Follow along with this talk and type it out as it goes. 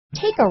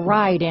Take a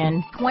ride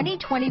in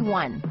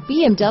 2021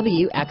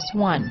 BMW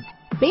X1.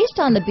 Based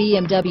on the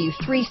BMW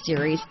 3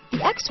 Series, the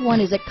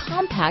X1 is a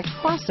compact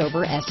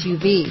crossover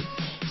SUV.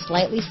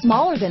 Slightly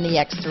smaller than the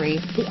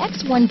X3, the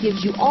X1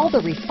 gives you all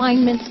the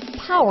refinements,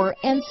 power,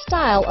 and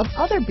style of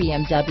other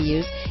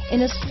BMWs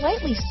in a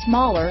slightly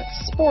smaller,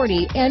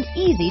 sporty, and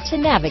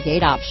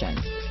easy-to-navigate option.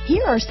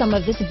 Here are some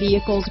of this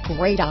vehicle's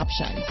great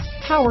options: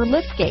 power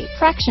liftgate,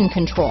 traction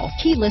control,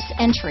 keyless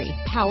entry,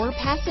 power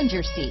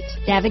passenger seat,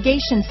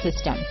 navigation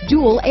system,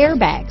 dual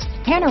airbags,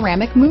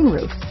 panoramic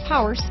moonroof,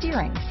 power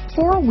steering,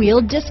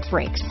 four-wheel disc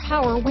brakes,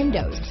 power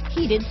windows,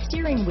 heated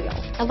steering wheel,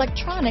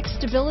 electronic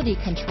stability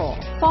control,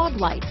 fog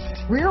lights,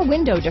 rear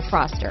window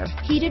defroster,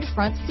 heated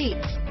front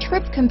seats,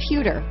 trip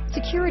computer,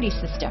 security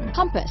system,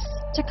 compass,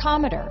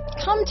 tachometer.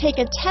 Come take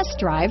a test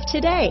drive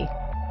today.